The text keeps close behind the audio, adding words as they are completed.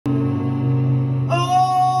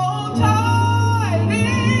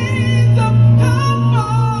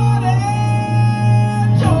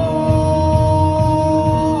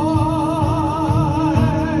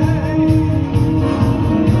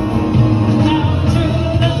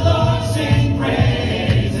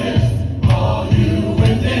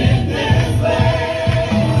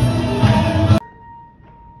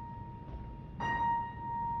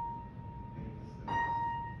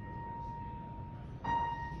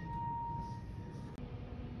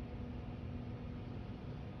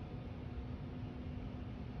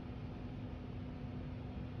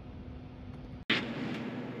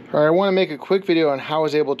Alright, I want to make a quick video on how I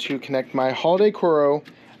was able to connect my HolidayCoro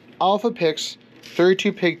AlphaPix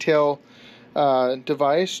 32 pigtail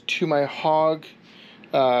device to my Road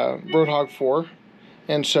Hog4.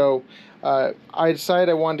 And so I decided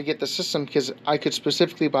I wanted to get the system because I could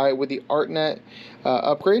specifically buy it with the ArtNet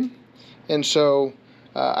upgrade. And so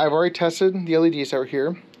I've already tested the LEDs out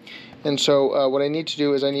here. And so what I need to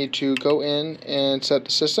do is I need to go in and set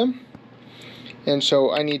the system. And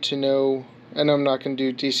so I need to know, and I'm not going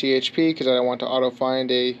to do DCHP because I don't want to auto find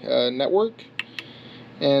a network.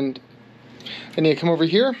 And I need to come over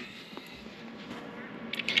here,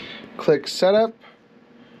 click Setup,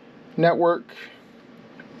 Network,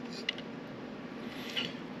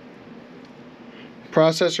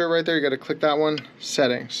 Processor right there, you got to click that one,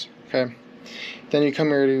 Settings. Okay. Then you come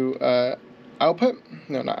here to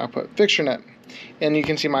FixtureNet. And you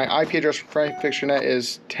can see my IP address for FixtureNet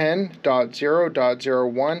is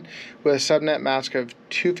 10.0.01 with a subnet mask of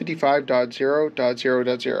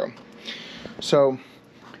 255.0.0.0. So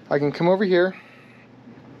I can come over here,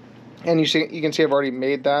 and you can see I've already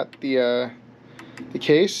made that the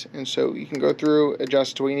case, and so you can go through,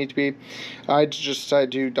 adjust to what you need to be. I just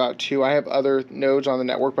decided to do .2. I have other nodes on the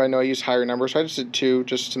network, but I know I use higher numbers, so I just did 2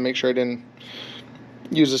 just to make sure I didn't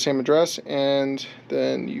use the same address. And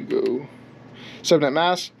then you go subnet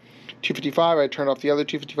mask 255. I turned off the other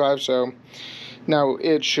 255, so now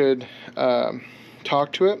it should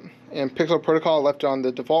talk to it. And pixel protocol I left on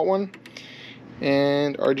the default one,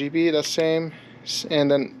 and RGB that's same. And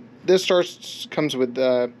then this comes with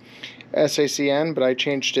sACN, but I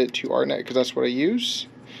changed it to ArtNet because that's what I use.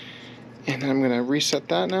 And then I'm going to reset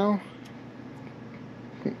that now.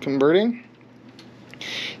 Converting.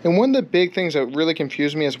 And one of the big things that really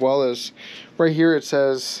confused me as well is right here it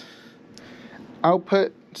says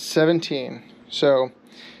output 17. So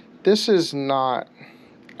this is not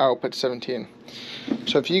output 17.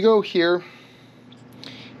 So if you go here,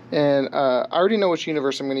 and I already know which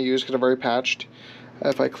universe I'm going to use because I've already patched.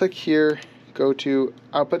 If I click here, go to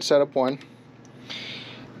output setup 1.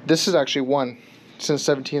 This is actually 1 since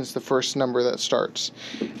 17 is the first number that starts.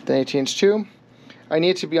 Then 18 is 2. I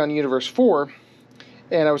need to be on universe 4.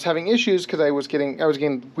 And I was having issues because I was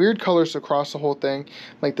getting weird colors across the whole thing.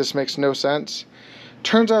 Like, this makes no sense.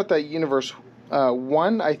 Turns out that universe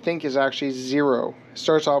 1 I think is actually 0. It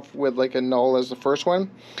starts off with like a null as the first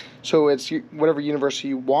one. So it's whatever universe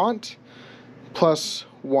you want plus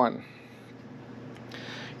 1.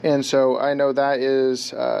 And so I know that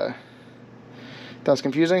is that's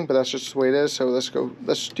confusing, but that's just the way it is. So let's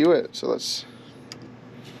do it. So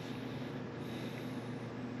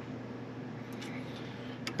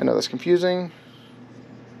I know that's confusing.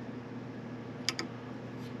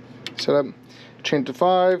 Set up, change to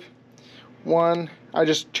 5, 1. I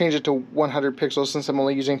just changed it to 100 pixels since I'm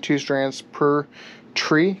only using 2 strands per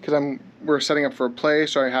tree because we're setting up for a play.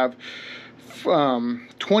 So I have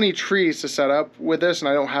 20 trees to set up with this, and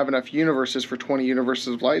I don't have enough universes for 20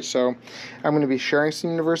 universes of light. So I'm going to be sharing some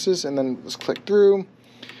universes, and then let's click through.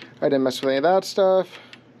 I didn't mess with any of that stuff.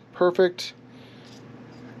 Perfect.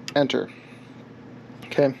 Enter.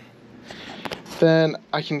 Okay. Then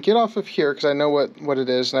I can get off of here because I know what it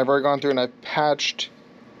is, and I've already gone through and I've patched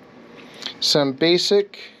some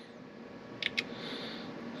basic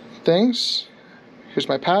things. Here's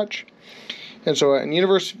my patch. And so in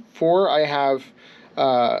universe 4 I have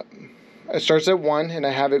it starts at 1 and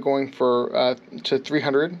I have it going for to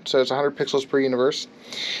 300, so it's 100 pixels per universe.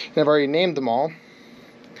 And I've already named them all.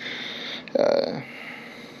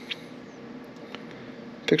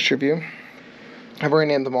 Fixture view. I've already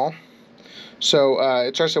named them all. So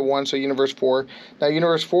it starts at 1, so universe 4. Now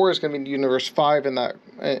universe 4 is going to be universe 5 in that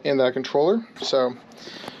controller. So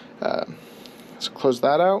let's close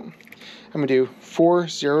that out. I'm going to do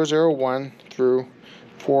 4001 through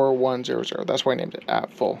 4100. That's why I named it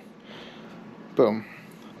at full. Boom.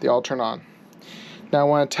 They all turn on. Now I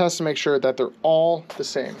want to test to make sure that they're all the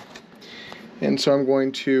same. And so I'm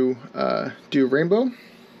going to do rainbow.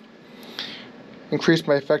 Increase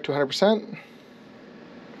my effect to 100%.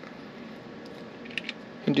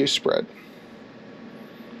 And do spread.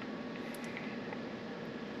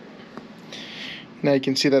 Now you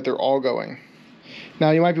can see that they're all going.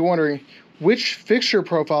 Now you might be wondering, which fixture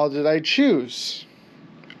profile did I choose?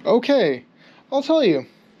 Okay, I'll tell you.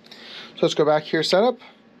 So let's go back here, setup,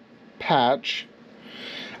 patch,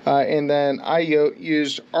 and then I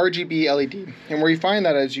used RGB LED. And where you find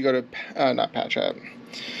that is you go to, not patch add,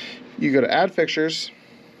 you go to add fixtures,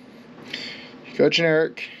 you go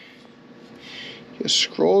generic, you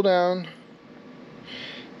scroll down,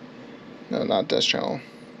 no, not desk channel.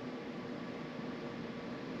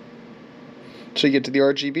 So you get to the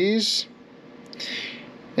RGBs,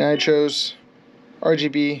 and I chose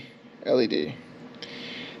RGB LED.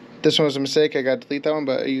 This one was a mistake, I got to delete that one,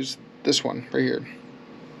 but I used this one right here.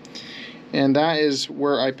 And that is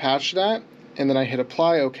where I patched that, and then I hit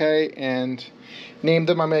apply, OK, and named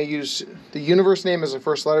them. I'm going to use the universe name as the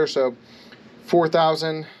first letter, so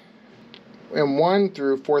 4001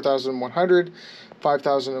 through 4100,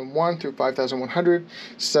 5001 through 5100.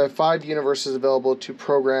 So 5 universes available to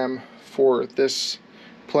program for this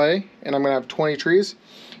play, and I'm going to have 20 trees.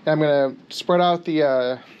 And I'm going to spread out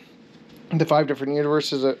the 5 different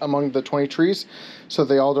universes among the 20 trees so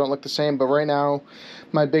they all don't look the same. But right now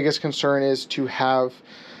my biggest concern is to have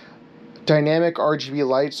dynamic RGB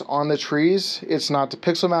lights on the trees. It's not to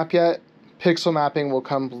pixel map yet. Pixel mapping will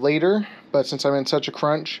come later, but since I'm in such a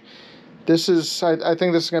crunch, this is, I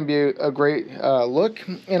think this is going to be a great look.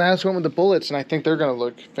 And I also went with the bullets, and I think they're going to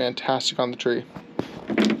look fantastic on the tree.